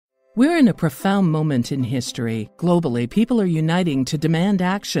We're in a profound moment in history. Globally, people are uniting to demand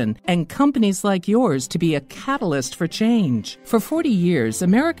action, and companies like yours to be a catalyst for change. For 40 years,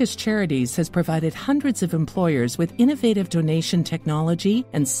 America's Charities has provided hundreds of employers with innovative donation technology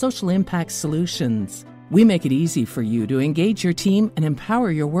and social impact solutions. We make it easy for you to engage your team and empower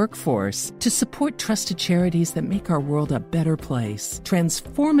your workforce to support trusted charities that make our world a better place.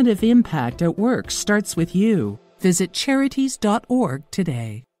 Transformative impact at work starts with you. Visit charities.org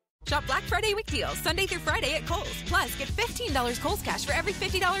today. Shop Black Friday week deals Sunday through Friday at Kohl's. Plus, get $15 Kohl's cash for every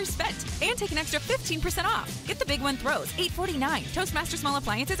 $50 spent. And take an extra 15% off. Get the Big One Throws, $8.49. Toastmaster Small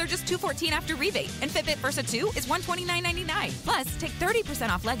Appliances are just $2.14 after rebate. And Fitbit Versa 2 is $129.99. Plus, take 30%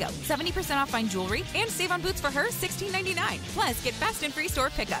 off Lego, 70% off fine jewelry, and save on boots for her, $16.99. Plus, get fast and free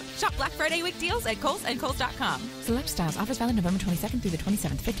store pickup. Shop Black Friday week deals at Kohl's and Kohl's.com. Select styles. Offers valid November 22nd through the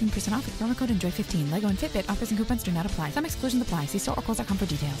 27th. 15% off with promo code ENJOY15. Lego and Fitbit offers and coupons do not apply. Some exclusions apply. See store or Kohl's.com for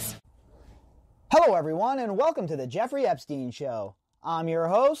details. Hello, everyone, and welcome to the Jeffrey Epstein Show. I'm your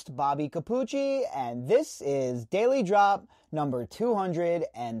host, Bobbycapucci, and this is Daily Drop number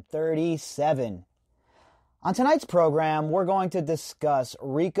 237. On tonight's program, we're going to discuss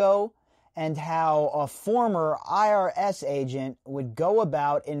RICO and how a former IRS agent would go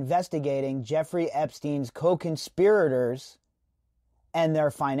about investigating Jeffrey Epstein's co-conspirators and their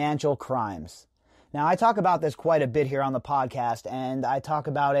financial crimes. Now, I talk about this quite a bit here on the podcast, and I talk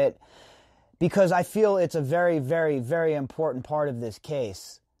about it because I feel it's a very, very, very important part of this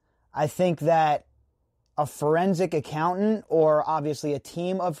case. I think that a forensic accountant, or obviously a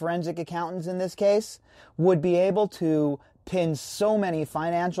team of forensic accountants in this case, would be able to pin so many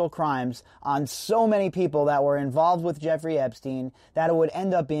financial crimes on so many people that were involved with Jeffrey Epstein that it would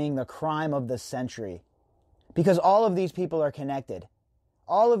end up being the crime of the century. Because all of these people are connected.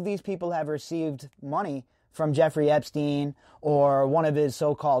 All of these people have received money from Jeffrey Epstein or one of his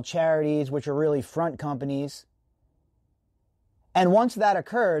so-called charities, which are really front companies. And once that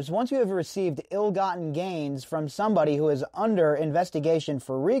occurs, once you have received ill-gotten gains from somebody who is under investigation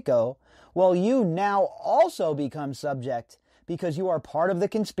for RICO, well, you now also become subject because you are part of the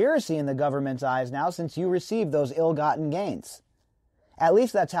conspiracy in the government's eyes now since you received those ill-gotten gains. At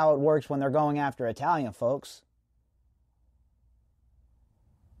least that's how it works when they're going after Italian folks.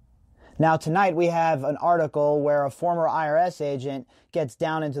 Now, tonight we have an article where a former IRS agent gets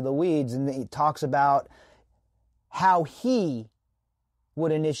down into the weeds and he talks about how he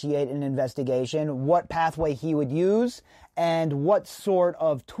would initiate an investigation, what pathway he would use, and what sort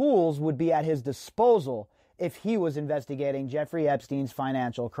of tools would be at his disposal if he was investigating Jeffrey Epstein's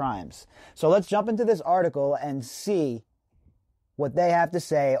financial crimes. So let's jump into this article and see what they have to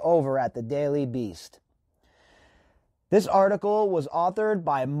say over at the Daily Beast. This article was authored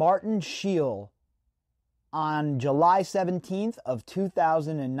by Martin Scheel on July 17th of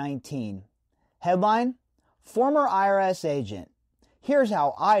 2019. Headline, Former IRS Agent. Here's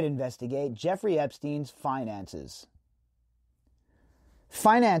how I'd investigate Jeffrey Epstein's finances.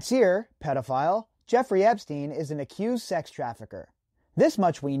 Financier, pedophile, Jeffrey Epstein is an accused sex trafficker. This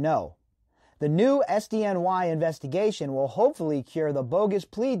much we know. The new SDNY investigation will hopefully cure the bogus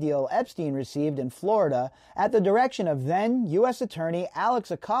plea deal Epstein received in Florida at the direction of then U.S. Attorney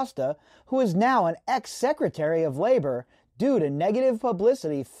Alex Acosta, who is now an ex-Secretary of Labor, due to negative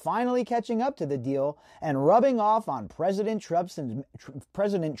publicity finally catching up to the deal and rubbing off on President Trump's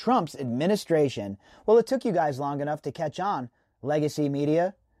administration. Well, it took you guys long enough to catch on, legacy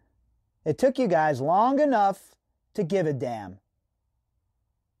media. It took you guys long enough to give a damn.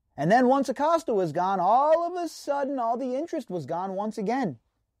 And then once Acosta was gone, all of a sudden, all the interest was gone once again.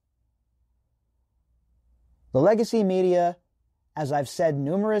 The legacy media, as I've said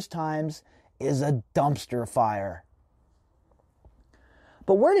numerous times, is a dumpster fire.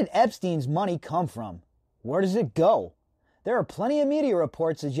 But where did Epstein's money come from? Where does it go? There are plenty of media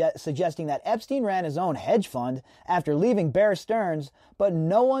reports suggesting that Epstein ran his own hedge fund after leaving Bear Stearns, but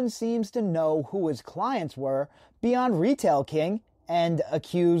no one seems to know who his clients were beyond Retail King and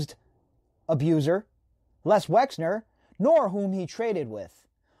accused abuser Les Wexner, nor whom he traded with.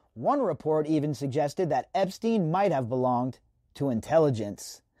 One report even suggested that Epstein might have belonged to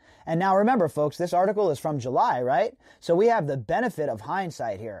intelligence. And now remember, folks, this article is from July, right? So we have the benefit of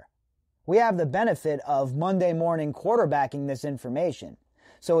hindsight here. We have the benefit of Monday morning quarterbacking this information.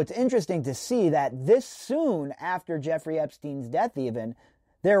 So it's interesting to see that this soon after Jeffrey Epstein's death even,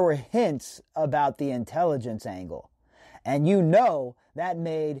 there were hints about the intelligence angle. And you know that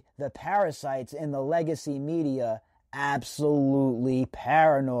made the parasites in the legacy media absolutely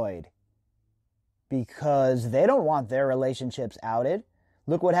paranoid. Because they don't want their relationships outed.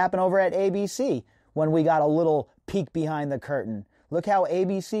 Look what happened over at ABC when we got a little peek behind the curtain. Look how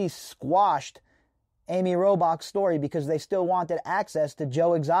ABC squashed Amy Robach's story because they still wanted access to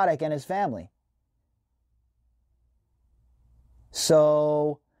Joe Exotic and his family.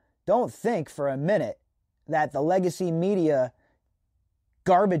 So don't think for a minute that the legacy media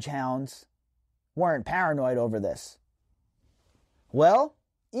garbage hounds weren't paranoid over this. Well,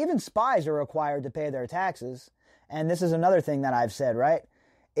 even spies are required to pay their taxes. And this is another thing that I've said, right?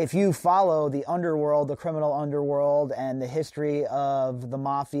 If you follow the underworld, the criminal underworld, and the history of the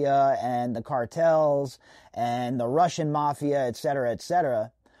mafia and the cartels and the Russian mafia,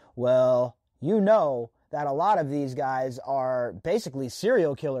 etc., well, you know that a lot of these guys are basically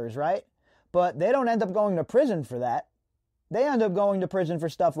serial killers, right? But they don't end up going to prison for that. They end up going to prison for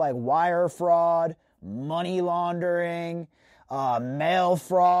stuff like wire fraud, money laundering, mail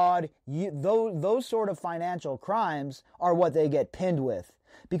fraud. Those sort of financial crimes are what they get pinned with.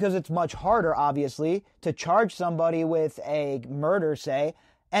 Because it's much harder, obviously, to charge somebody with a murder, say,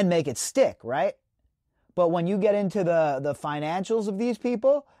 and make it stick, right? But when you get into the financials of these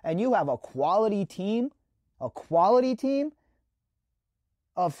people, and you have a quality team of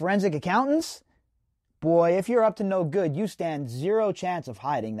forensic accountants, boy, if you're up to no good, you stand zero chance of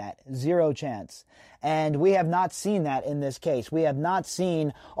hiding that. Zero chance. And we have not seen that in this case. We have not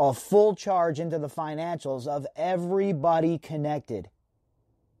seen a full charge into the financials of everybody connected.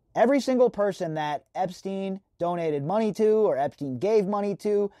 Every single person that Epstein donated money to or Epstein gave money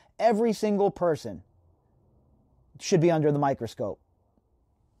to, every single person should be under the microscope.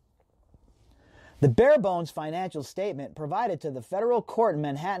 The bare-bones financial statement provided to the federal court in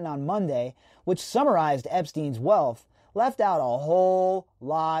Manhattan on Monday, which summarized Epstein's wealth, left out a whole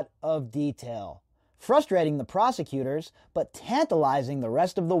lot of detail, frustrating the prosecutors, but tantalizing the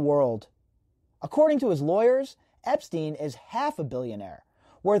rest of the world. According to his lawyers, Epstein is half a billionaire,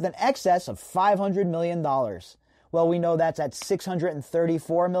 worth an excess of $500 million. Well, we know that's at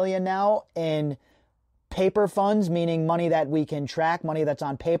 $634 million now in paper funds, meaning money that we can track, money that's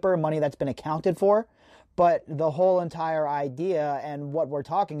on paper, money that's been accounted for. But the whole entire idea and what we're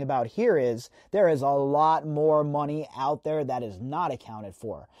talking about here is there is a lot more money out there that is not accounted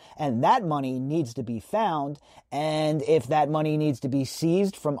for. And that money needs to be found. And if that money needs to be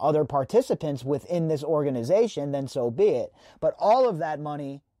seized from other participants within this organization, then so be it. But all of that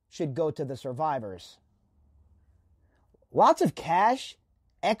money should go to the survivors. Lots of cash,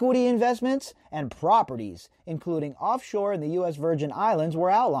 equity investments, and properties, including offshore in the U.S. Virgin Islands, were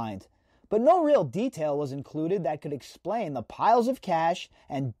outlined. But no real detail was included that could explain the piles of cash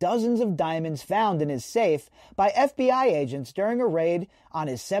and dozens of diamonds found in his safe by FBI agents during a raid on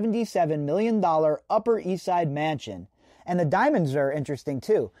his $77 million Upper East Side mansion. And the diamonds are interesting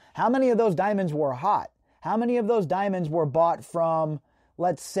too. How many of those diamonds were hot? How many of those diamonds were bought from,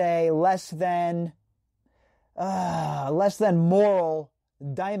 let's say, less than moral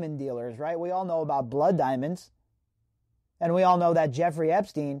diamond dealers, right? We all know about blood diamonds. And we all know that Jeffrey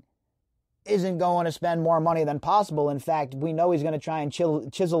Epstein isn't going to spend more money than possible. In fact, we know he's going to try and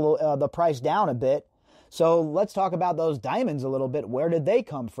chisel the price down a bit. So let's talk about those diamonds a little bit. Where did they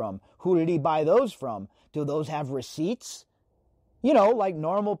come from? Who did he buy those from? Do those have receipts? You know, like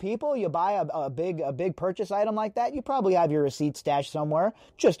normal people, you buy a big purchase item like that, you probably have your receipt stashed somewhere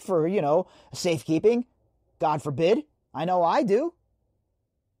just for, safekeeping. God forbid. I know I do.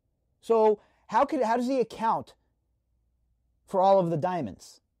 So how does he account for all of the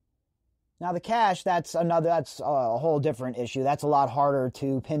diamonds? Now the cash, that's a whole different issue. That's a lot harder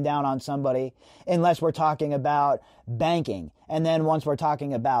to pin down on somebody unless we're talking about banking. And then once we're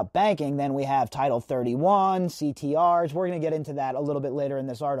talking about banking, then we have Title 31, CTRs. We're going to get into that a little bit later in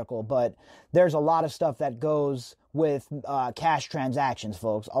this article, but there's a lot of stuff that goes with cash transactions,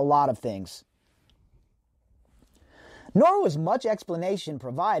 folks. A lot of things. Nor was much explanation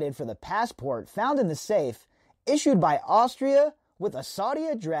provided for the passport found in the safe issued by Austria with a Saudi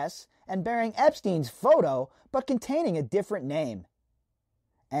address and bearing Epstein's photo, but containing a different name.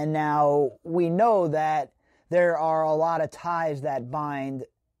 And now we know that there are a lot of ties that bind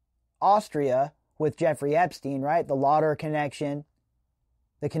Austria with Jeffrey Epstein, right? The Lauder connection,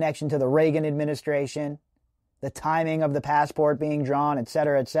 the connection to the Reagan administration, the timing of the passport being drawn,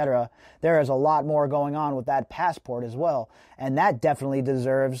 etc., etc. There is a lot more going on with that passport as well. And that definitely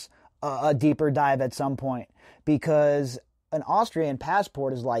deserves a deeper dive at some point, because an Austrian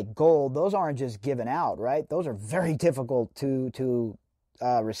passport is like gold. Those aren't just given out, right? Those are very difficult to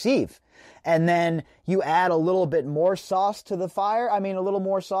receive. And then you add a little bit more sauce to the fire. A little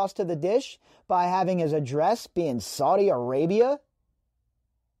more sauce to the dish by having his address be in Saudi Arabia.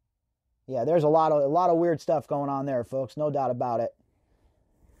 Yeah, there's a lot of weird stuff going on there, folks. No doubt about it.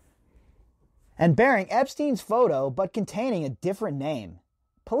 and bearing Epstein's photo but containing a different name.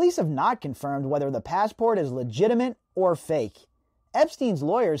 Police have not confirmed whether the passport is legitimate or fake. Epstein's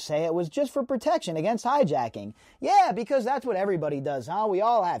lawyers say it was just for protection against hijacking. Yeah, because that's what everybody does, huh? We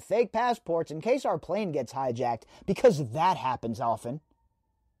all have fake passports in case our plane gets hijacked, because that happens often.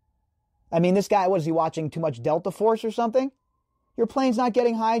 I mean, this guy, was he watching too much Delta Force or something? Your plane's not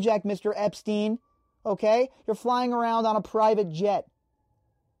getting hijacked, Mr. Epstein, okay? You're flying around on a private jet.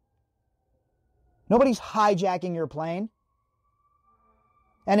 Nobody's hijacking your plane.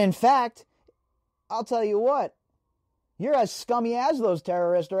 And in fact, I'll tell you what, you're as scummy as those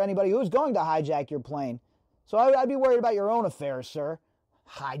terrorists or anybody who's going to hijack your plane. So I'd be worried about your own affairs, sir.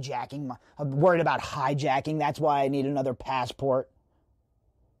 Hijacking. I'm worried about hijacking. That's why I need another passport.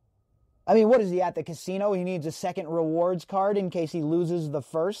 I mean, what is he at the casino? He needs a second rewards card in case he loses the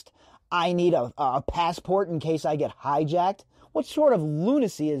first. I need a passport in case I get hijacked. What sort of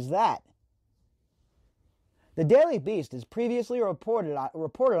lunacy is that? The Daily Beast has previously reported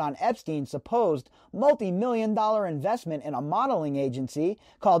on Epstein's supposed multi-million-dollar investment in a modeling agency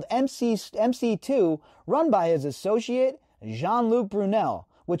called MC2, run by his associate Jean-Luc Brunel,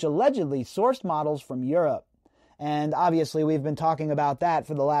 which allegedly sourced models from Europe. And obviously we've been talking about that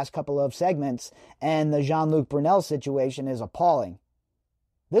for the last couple of segments, and the Jean-Luc Brunel situation is appalling.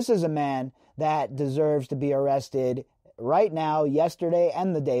 This is a man that deserves to be arrested right now, yesterday,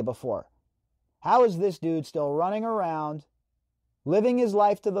 and the day before. How is this dude still running around, living his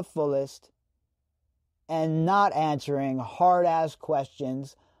life to the fullest, and not answering hard-ass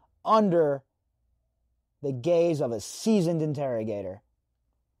questions under the gaze of a seasoned interrogator?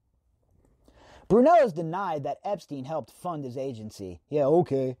 Brunel has denied that Epstein helped fund his agency. Yeah,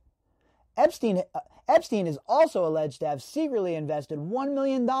 okay. Epstein is also alleged to have secretly invested $1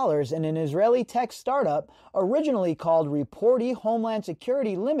 million in an Israeli tech startup originally called Reporty Homeland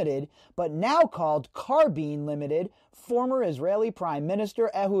Security Limited, but now called Carbine Limited. Former Israeli Prime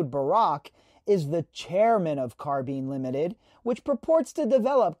Minister Ehud Barak is the chairman of Carbine Limited, which purports to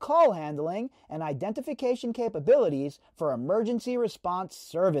develop call handling and identification capabilities for emergency response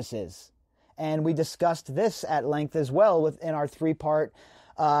services. And we discussed this at length as well within our three-part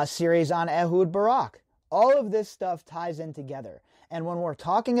series on Ehud Barak. All of this stuff ties in together. And when we're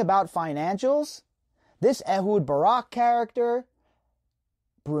talking about financials, this Ehud Barak character,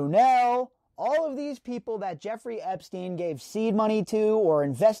 Brunel, all of these people that Jeffrey Epstein gave seed money to or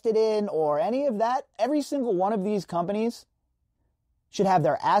invested in or any of that, every single one of these companies should have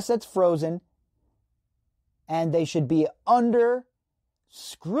their assets frozen and they should be under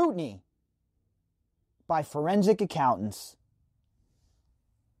scrutiny by forensic accountants.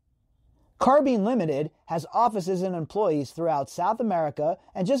 Carbine Limited has offices and employees throughout South America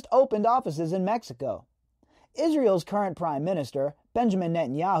and just opened offices in Mexico. Israel's current prime minister, Benjamin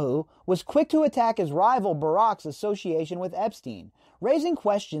Netanyahu, was quick to attack his rival Barak's association with Epstein, raising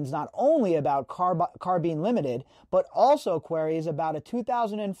questions not only about Carbine Limited, but also queries about a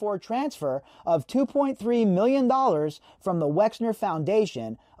 2004 transfer of $2.3 million from the Wexner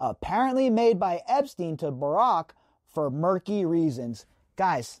Foundation, apparently made by Epstein to Barak for murky reasons.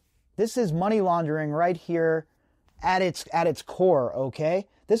 Guys, this is money laundering right here at its core, okay?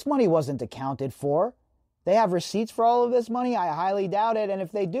 This money wasn't accounted for. They have receipts for all of this money? I highly doubt it. And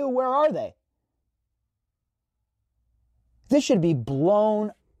if they do, where are they? This should be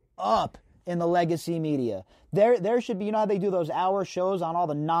blown up in the legacy media. There should be, you know how they do those hour shows on all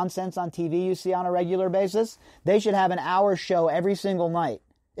the nonsense on TV you see on a regular basis? They should have an hour show every single night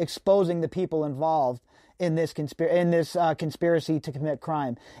exposing the people involved in this conspiracy to commit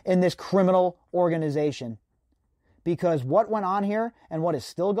crime, in this criminal organization. Because what went on here and what is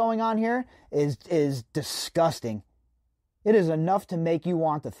still going on here is disgusting. It is enough to make you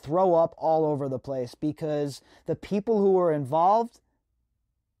want to throw up all over the place, because the people who are involved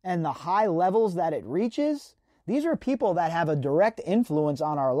and the high levels that it reaches, these are people that have a direct influence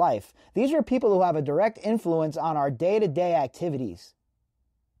on our life. These are people who have a direct influence on our day-to-day activities.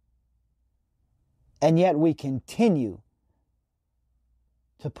 And yet we continue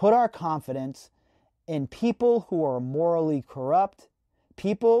to put our confidence in people who are morally corrupt,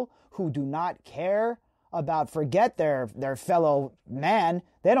 people who do not care about, forget their fellow man,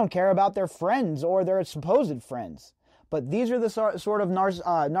 they don't care about their friends or their supposed friends. But these are the sort of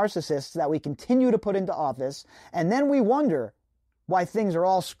narcissists that we continue to put into office, and then we wonder why things are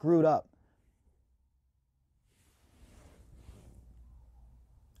all screwed up.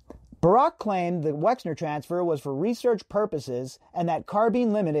 Barak claimed the Wexner transfer was for research purposes and that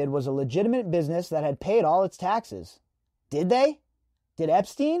Carbine Limited was a legitimate business that had paid all its taxes. Did they? Did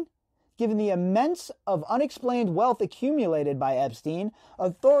Epstein? Given the immense of unexplained wealth accumulated by Epstein,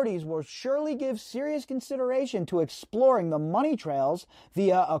 authorities will surely give serious consideration to exploring the money trails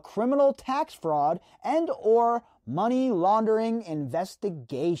via a criminal tax fraud and or money laundering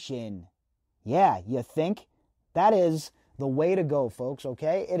investigation. Yeah, you think? That is the way to go, folks,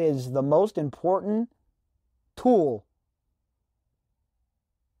 okay? It is the most important tool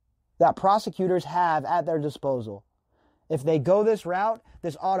that prosecutors have at their disposal. If they go this route,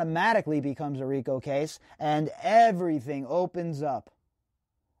 this automatically becomes a RICO case and everything opens up.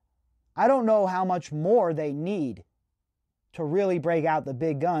 I don't know how much more they need to really break out the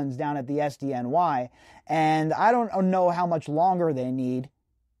big guns down at the SDNY, and I don't know how much longer they need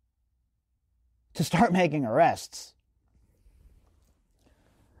to start making arrests.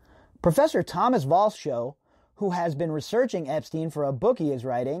 Professor Thomas Walschow, who has been researching Epstein for a book he is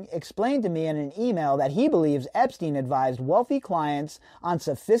writing, explained to me in an email that he believes Epstein advised wealthy clients on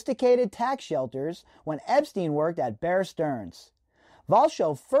sophisticated tax shelters when Epstein worked at Bear Stearns.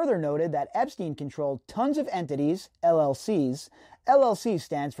 Walschow further noted that Epstein controlled tons of entities, LLCs. LLC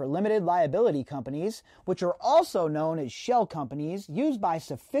stands for limited liability companies, which are also known as shell companies used by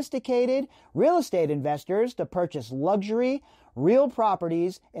sophisticated real estate investors to purchase luxury, real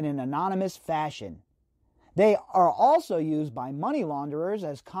properties in an anonymous fashion. They are also used by money launderers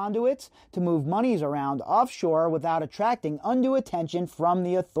as conduits to move monies around offshore without attracting undue attention from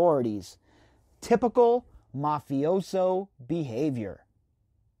the authorities. Typical mafioso behavior.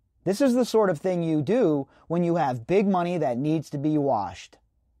 This is the sort of thing you do when you have big money that needs to be washed.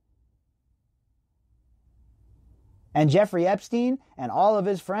 And Jeffrey Epstein and all of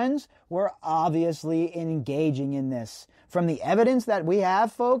his friends were obviously engaging in this. From the evidence that we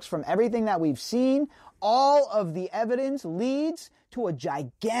have, folks, from everything that we've seen, all of the evidence leads to a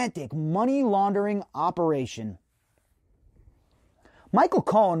gigantic money laundering operation. Michael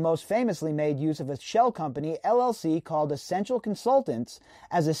Cohen most famously made use of a shell company, LLC, called Essential Consultants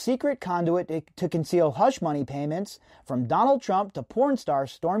as a secret conduit to conceal hush money payments from Donald Trump to porn star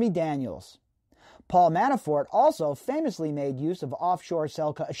Stormy Daniels. Paul Manafort also famously made use of offshore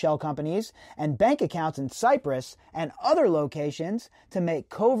shell companies and bank accounts in Cyprus and other locations to make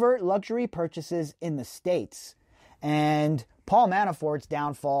covert luxury purchases in the States. And Paul Manafort's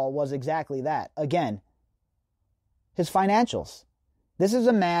downfall was exactly that. Again, his financials. This is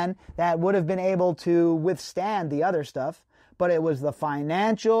a man that would have been able to withstand the other stuff, but it was the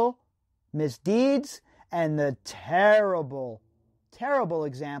financial misdeeds and the terrible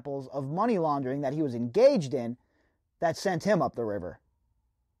examples of money laundering that he was engaged in that sent him up the river.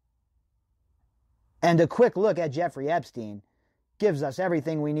 And a quick look at Jeffrey Epstein gives us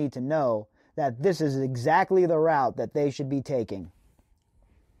everything we need to know that this is exactly the route that they should be taking.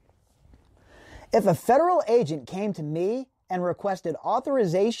 If a federal agent came to me and requested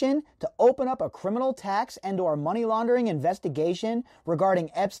authorization to open up a criminal tax and/or money laundering investigation regarding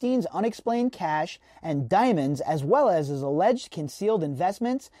Epstein's unexplained cash and diamonds, as well as his alleged concealed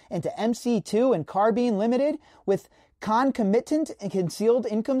investments into MC2 and Carbine Limited with concomitant and concealed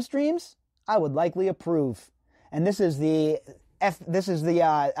income streams, I would likely approve. And this is the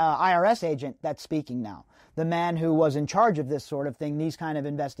IRS agent that's speaking now, the man who was in charge of this sort of thing, these kind of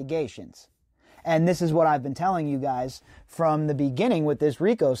investigations. And this is what I've been telling you guys from the beginning with this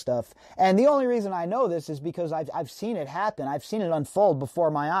RICO stuff. And the only reason I know this is because I've seen it happen. I've seen it unfold before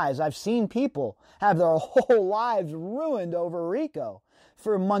my eyes. I've seen people have their whole lives ruined over RICO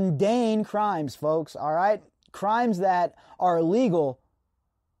for mundane crimes, folks, all right? Crimes that are illegal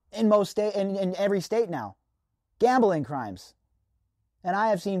in every state now. Gambling crimes. And I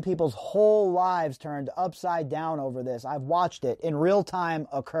have seen people's whole lives turned upside down over this. I've watched it in real time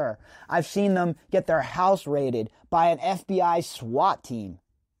occur. I've seen them get their house raided by an FBI SWAT team.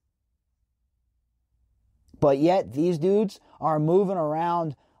 But yet these dudes are moving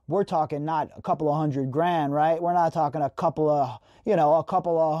around. We're talking not a couple of $100,000, right? We're not talking a couple of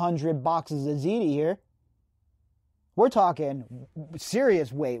 100 boxes of ziti here. We're talking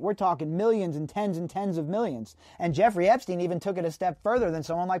serious weight. We're talking millions and tens of millions. And Jeffrey Epstein even took it a step further than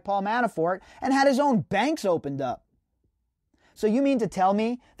someone like Paul Manafort and had his own banks opened up. So you mean to tell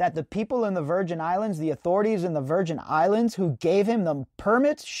me that the people in the Virgin Islands, the authorities in the Virgin Islands who gave him the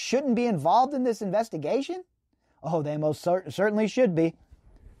permits shouldn't be involved in this investigation? Oh, they most certainly should be.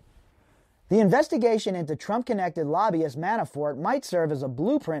 The investigation into Trump-connected lobbyist Manafort might serve as a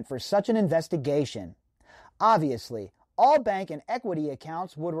blueprint for such an investigation. Obviously, all bank and equity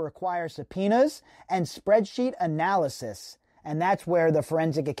accounts would require subpoenas and spreadsheet analysis. And that's where the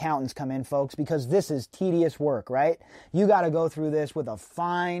forensic accountants come in, folks, because this is tedious work, right? You got to go through this with a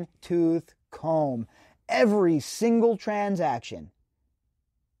fine-tooth comb. Every single transaction.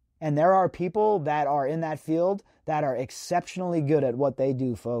 And there are people that are in that field that are exceptionally good at what they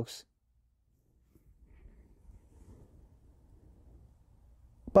do, folks.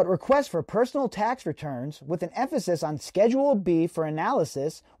 But requests for personal tax returns with an emphasis on Schedule B for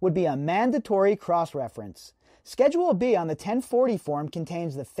analysis would be a mandatory cross-reference. Schedule B on the 1040 form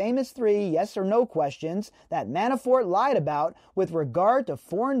contains the famous 3 yes or no questions that Manafort lied about with regard to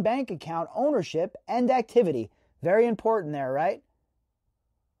foreign bank account ownership and activity. Very important there, right?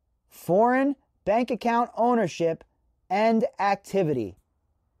 Foreign bank account ownership and activity.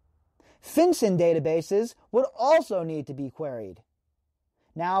 FinCEN databases would also need to be queried.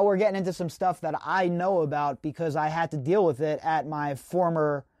 Now we're getting into some stuff that I know about because I had to deal with it at my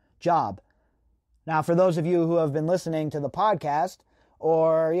former job. Now, for those of you who have been listening to the podcast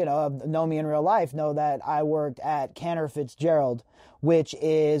or, know me in real life, know that I worked at Cantor Fitzgerald, which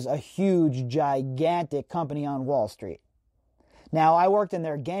is a huge, gigantic company on Wall Street. Now, I worked in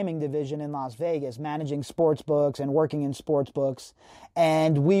their gaming division in Las Vegas, managing sports books and working in sports books,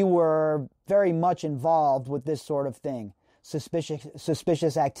 and we were very much involved with this sort of thing.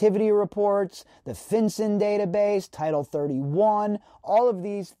 Suspicious activity reports, the FinCEN database, Title 31, all of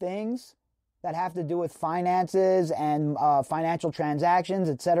these things that have to do with finances and financial transactions,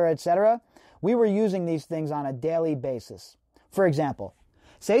 etc., etc. We were using these things on a daily basis. For example,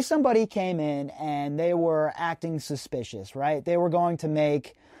 say somebody came in and they were acting suspicious, right? They were going to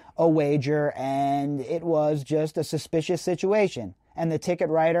make a wager and it was just a suspicious situation. And the ticket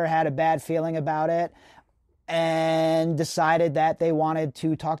writer had a bad feeling about it and decided that they wanted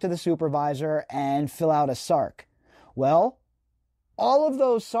to talk to the supervisor and fill out a SARC. Well, all of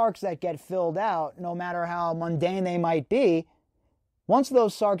those SARCs that get filled out, no matter how mundane they might be, once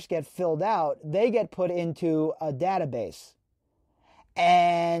those SARCs get filled out, they get put into a database.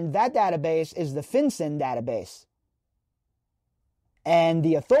 And that database is the FinCEN database. And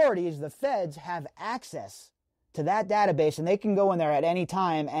the authorities, the feds, have access to that database, and they can go in there at any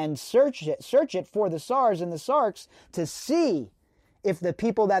time and search it for the SARs and the SARCs to see if the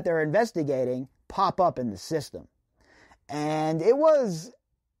people that they're investigating pop up in the system. And there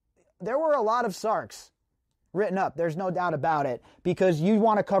were a lot of SARCs written up. There's no doubt about it, because you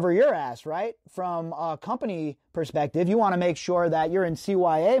want to cover your ass, right? From a company perspective, you want to make sure that you're in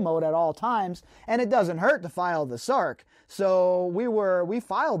CYA mode at all times, and it doesn't hurt to file the SARC. So we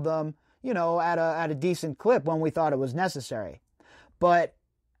filed them, at a decent clip when we thought it was necessary. But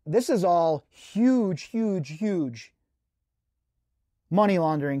this is all huge, huge, huge money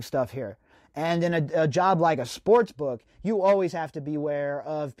laundering stuff here. And in a job like a sports book, you always have to beware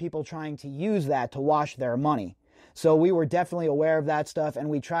of people trying to use that to wash their money. So we were definitely aware of that stuff, and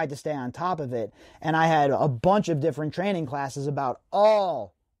we tried to stay on top of it. And I had a bunch of different training classes about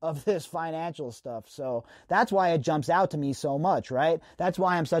all of this financial stuff. So that's why it jumps out to me so much, right? That's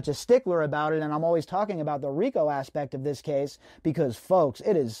why I'm such a stickler about it, and I'm always talking about the RICO aspect of this case, because, folks,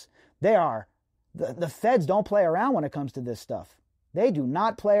 the feds don't play around when it comes to this stuff. They do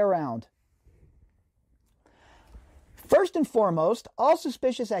not play around. First and foremost, all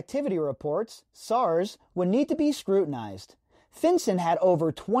suspicious activity reports, SARs, would need to be scrutinized. FinCEN had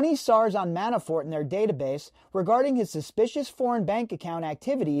over 20 SARs on Manafort in their database regarding his suspicious foreign bank account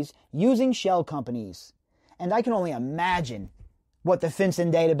activities using shell companies. And I can only imagine what the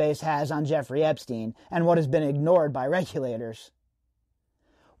FinCEN database has on Jeffrey Epstein and what has been ignored by regulators.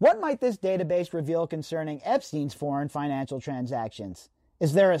 What might this database reveal concerning Epstein's foreign financial transactions?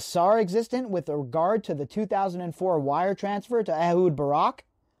 Is there a SAR existent with regard to the 2004 wire transfer to Ehud Barak?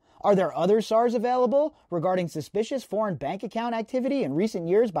 Are there other SARs available regarding suspicious foreign bank account activity in recent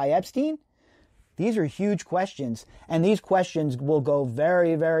years by Epstein? These are huge questions, and these questions will go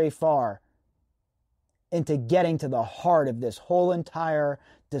very, very far into getting to the heart of this whole entire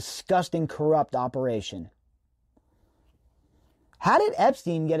disgusting, corrupt operation. How did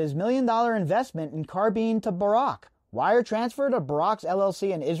Epstein get his $1 million investment in Carbine to Barak? Wire transfer to Barak's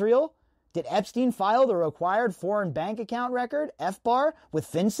LLC in Israel? Did Epstein file the required foreign bank account record, FBAR, with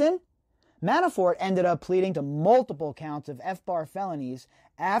FinCEN? Manafort ended up pleading to multiple counts of FBAR felonies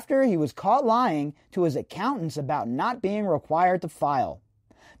after he was caught lying to his accountants about not being required to file.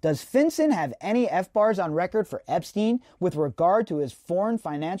 Does FinCEN have any FBARs on record for Epstein with regard to his foreign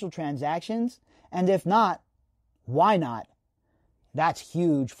financial transactions? And if not, why not? That's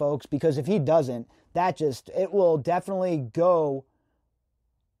huge, folks, because if he doesn't, it will definitely go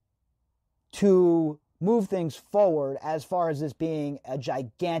to move things forward as far as this being a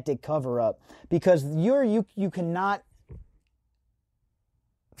gigantic cover-up, because you cannot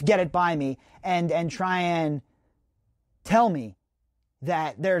get it by me and try and tell me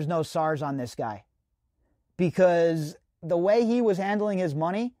that there's no SARs on this guy, because the way he was handling his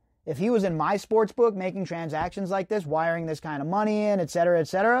money If he was in my sports book making transactions like this, wiring this kind of money in, et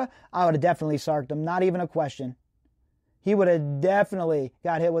cetera, I would have definitely sarked him. Not even a question. He would have definitely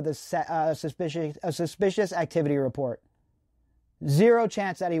got hit with a suspicious activity report. Zero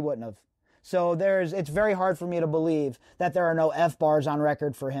chance that he wouldn't have. So it's very hard for me to believe that there are no F-bars on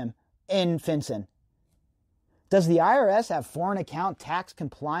record for him in FinCEN. Does the IRS have foreign account tax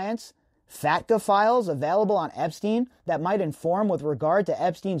compliance FATCA files available on Epstein that might inform with regard to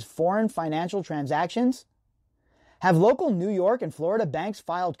Epstein's foreign financial transactions? Have local New York and Florida banks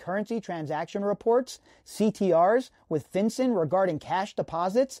filed currency transaction reports, CTRs, with FinCEN regarding cash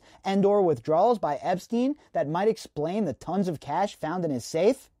deposits and/or withdrawals by Epstein that might explain the tons of cash found in his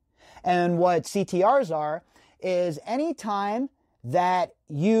safe? And what CTRs are is any time that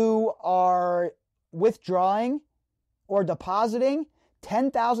you are withdrawing or depositing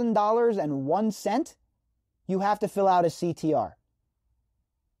 $10,000.01, you have to fill out a CTR.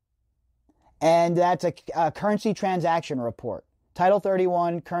 And that's a currency transaction report. Title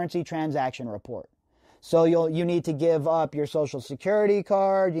 31 currency transaction report. So you need to give up your social security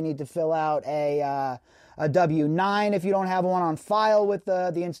card. You need to fill out a W-9 if you don't have one on file with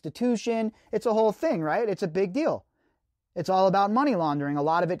the institution. It's a whole thing, right? It's a big deal. It's all about money laundering. A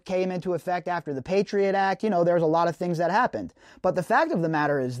lot of it came into effect after the Patriot Act. There's a lot of things that happened. But the fact of the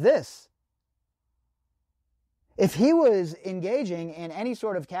matter is this. If he was engaging in any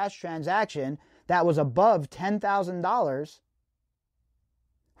sort of cash transaction that was above $10,000,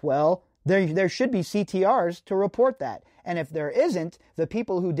 well, there should be CTRs to report that. And if there isn't, the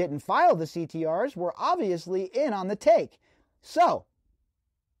people who didn't file the CTRs were obviously in on the take. So,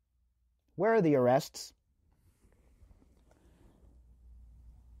 where are the arrests?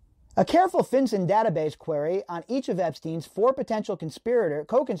 A careful FinCEN database query on each of Epstein's 4 potential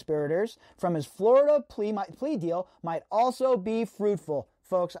co-conspirators from his Florida plea deal might also be fruitful.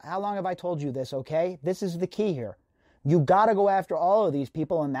 Folks, how long have I told you this, okay? This is the key here. You gotta go after all of these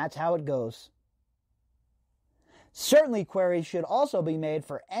people, and that's how it goes. Certainly, queries should also be made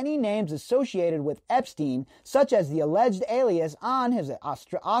for any names associated with Epstein, such as the alleged alias on his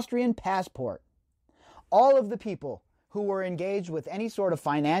Austrian passport. All of the people who were engaged with any sort of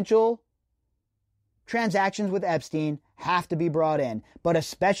financial transactions with Epstein have to be brought in, but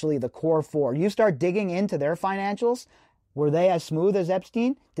especially the core 4. You start digging into their financials. Were they as smooth as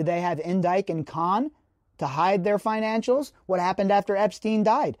Epstein? Did they have Indike and Kahn to hide their financials? What happened after Epstein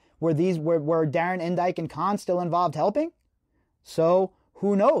died? Were Darren, Indike, and Kahn still involved helping? So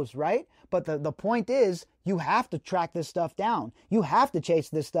who knows, right? But the point is, you have to track this stuff down. You have to chase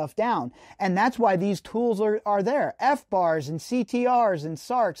this stuff down. And that's why these tools are there. F-bars and CTRs and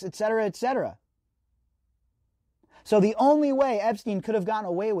SARKs, etc., etc. So the only way Epstein could have gotten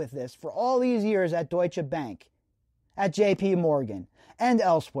away with this for all these years at Deutsche Bank, at JP Morgan, and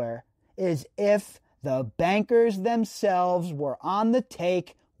elsewhere is if the bankers themselves were on the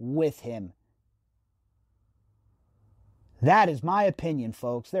take with him. That is my opinion,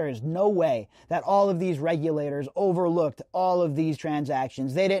 folks. There is no way that all of these regulators overlooked all of these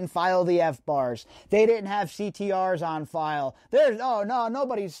transactions. They didn't file the F-bars. They didn't have CTRs on file. There's no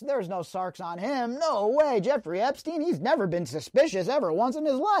SARKs on him. No way. Jeffrey Epstein, he's never been suspicious ever once in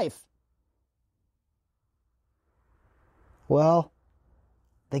his life. Well,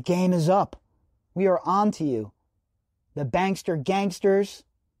 the game is up. We are on to you. The bankster gangsters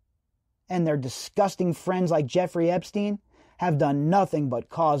and their disgusting friends like Jeffrey Epstein have done nothing but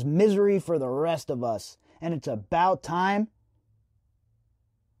cause misery for the rest of us. And it's about time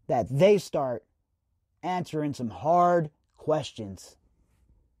that they start answering some hard questions.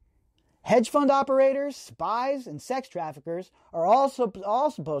 Hedge fund operators, spies, and sex traffickers are also all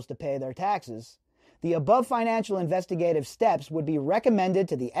supposed to pay their taxes. The above financial investigative steps would be recommended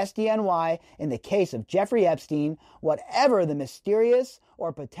to the SDNY in the case of Jeffrey Epstein, whatever the mysterious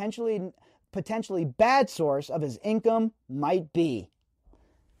or potentially bad source of his income might be.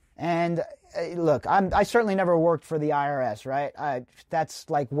 And look, I certainly never worked for the IRS, right? That's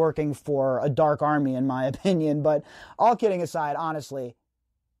like working for a dark army, in my opinion. But all kidding aside, honestly,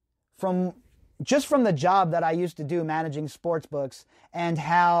 from the job that I used to do managing sports books and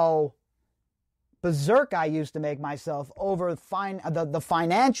how berserk I used to make myself over the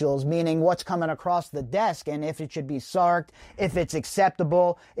financials, meaning what's coming across the desk and if it should be SARKed, if it's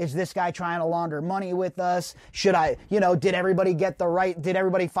acceptable, is this guy trying to launder money with us? Did everybody did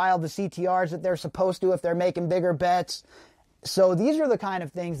everybody file the CTRs that they're supposed to if they're making bigger bets? So these are the kind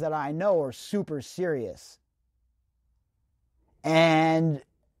of things that I know are super serious. And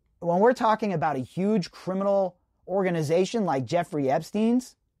when we're talking about a huge criminal organization like Jeffrey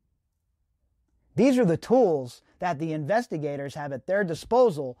Epstein's, these are the tools that the investigators have at their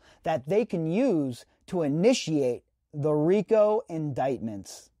disposal that they can use to initiate the RICO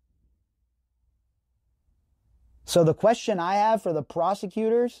indictments. So the question I have for the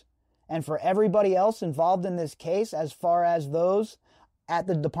prosecutors and for everybody else involved in this case, as far as those at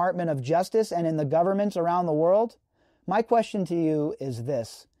the Department of Justice and in the governments around the world, my question to you is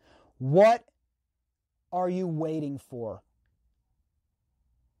this: what are you waiting for?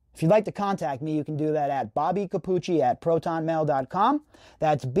 If you'd like to contact me, you can do that at bobbycapucci@protonmail.com.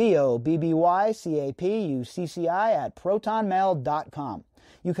 That's BOBBYCAPUCCI@protonmail.com.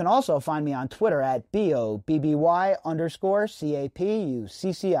 You can also find me on Twitter at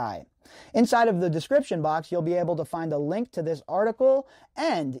BOBBY_CAPUCCI. Inside of the description box, you'll be able to find a link to this article,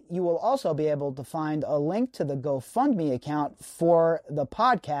 and you will also be able to find a link to the GoFundMe account for the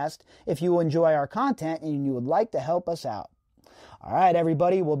podcast if you enjoy our content and you would like to help us out. All right,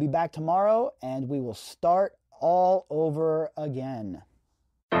 everybody, we'll be back tomorrow, and we will start all over again.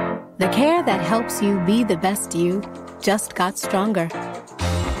 The care that helps you be the best you just got stronger.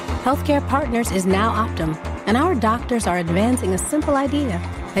 Healthcare Partners is now Optum, and our doctors are advancing a simple idea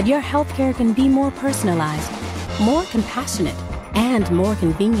that your healthcare can be more personalized, more compassionate, and more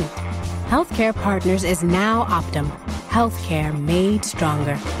convenient. Healthcare Partners is now Optum. Healthcare made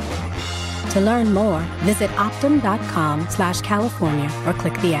stronger. To learn more, visit Optum.com/California or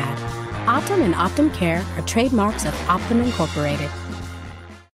click the ad. Optum and Optum Care are trademarks of Optum Incorporated.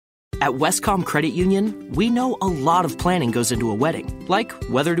 At Westcom Credit Union, we know a lot of planning goes into a wedding, like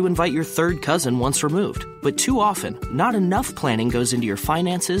whether to invite your third cousin once removed. But too often, not enough planning goes into your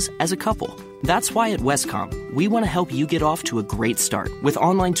finances as a couple. That's why at Westcom, we want to help you get off to a great start with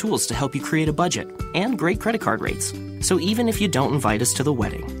online tools to help you create a budget and great credit card rates. So even if you don't invite us to the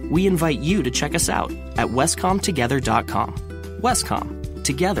wedding, we invite you to check us out at westcomtogether.com. Westcom.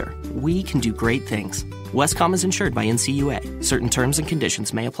 Together, we can do great things. Westcom is insured by NCUA. Certain terms and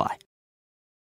conditions may apply.